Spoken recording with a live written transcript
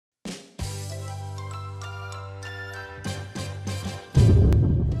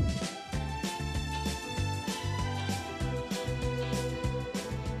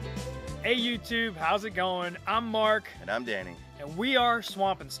YouTube, how's it going? I'm Mark. And I'm Danny. And we are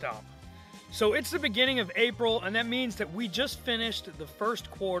Swamp and Stomp. So it's the beginning of April, and that means that we just finished the first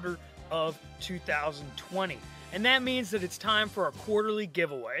quarter of 2020. And that means that it's time for our quarterly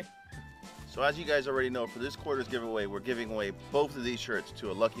giveaway. So as you guys already know, for this quarter's giveaway, we're giving away both of these shirts to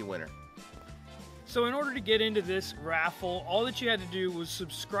a lucky winner. So in order to get into this raffle, all that you had to do was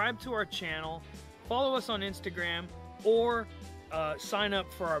subscribe to our channel, follow us on Instagram, or sign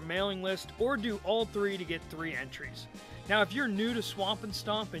up for our mailing list, or do all three to get 3 entries. Now, if you're new to Swamp and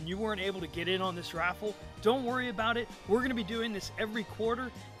Stomp and you weren't able to get in on this raffle, don't worry about it. We're going to be doing this every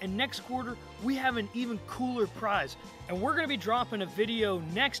quarter, and next quarter we have an even cooler prize. And we're going to be dropping a video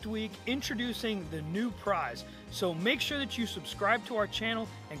next week introducing the new prize. So make sure that you subscribe to our channel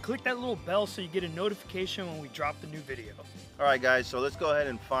and click that little bell so you get a notification when we drop the new video. All right, guys, so let's go ahead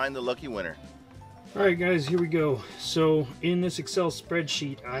and find the lucky winner. Alright guys, here we go. So in this Excel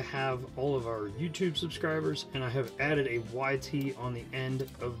spreadsheet I have all of our YouTube subscribers, and I have added a YT on the end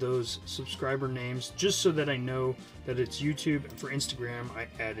of those subscriber names just so that I know that it's YouTube. And for Instagram I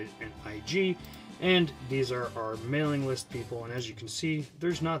added an IG, and these are our mailing list people, and as you can see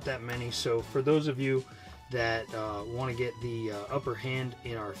there's not that many. So for those of you that want to get the upper hand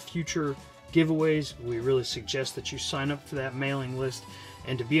in our future giveaways, we really suggest that you sign up for that mailing list.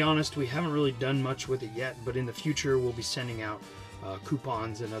 And to be honest, we haven't really done much with it yet, but in the future we'll be sending out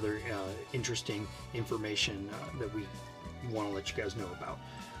coupons and other interesting information that we want to let you guys know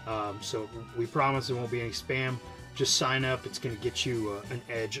about. So we promise there won't be any spam. Just sign up. It's going to get you an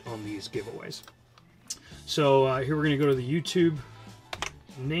edge on these giveaways. So here we're going to go to the YouTube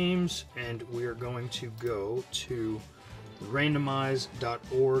names, and we are going to go to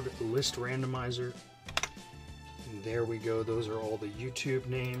randomize.org list randomizer. There we go. Those are all the YouTube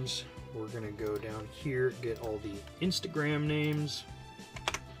names. We're going to go down here, get all the Instagram names.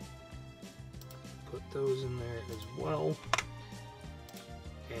 Put those in there as well.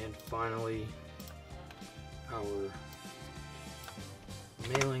 And finally, our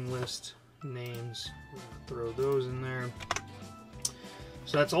mailing list names. We're going to throw those in there.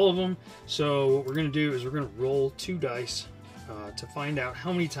 So that's all of them. So what we're going to do is we're going to roll 2 dice. To find out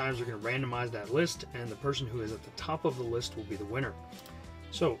how many times we're going to randomize that list, and the person who is at the top of the list will be the winner.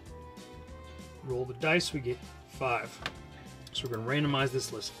 So roll the dice, we get 5. So we're going to randomize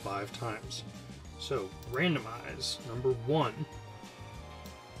this list 5 times. So randomize number 1,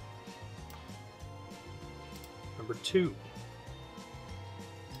 number 2, number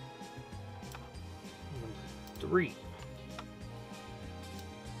 3,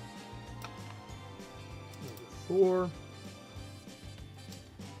 number 4,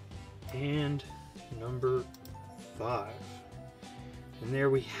 and number 5. And there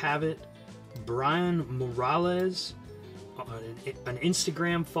we have it. Brian Morales, an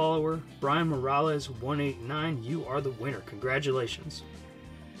Instagram follower, Brian Morales 189, you are the winner. Congratulations.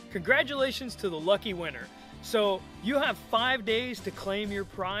 Congratulations to the lucky winner. So you have 5 days to claim your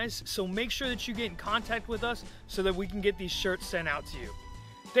prize, so make sure that you get in contact with us so that we can get these shirts sent out to you.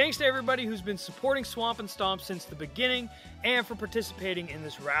 Thanks to everybody who's been supporting Swamp and Stomp since the beginning, and for participating in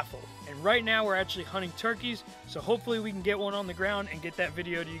this raffle. And right now we're actually hunting turkeys, so hopefully we can get one on the ground and get that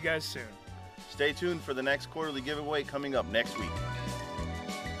video to you guys soon. Stay tuned for the next quarterly giveaway coming up next week.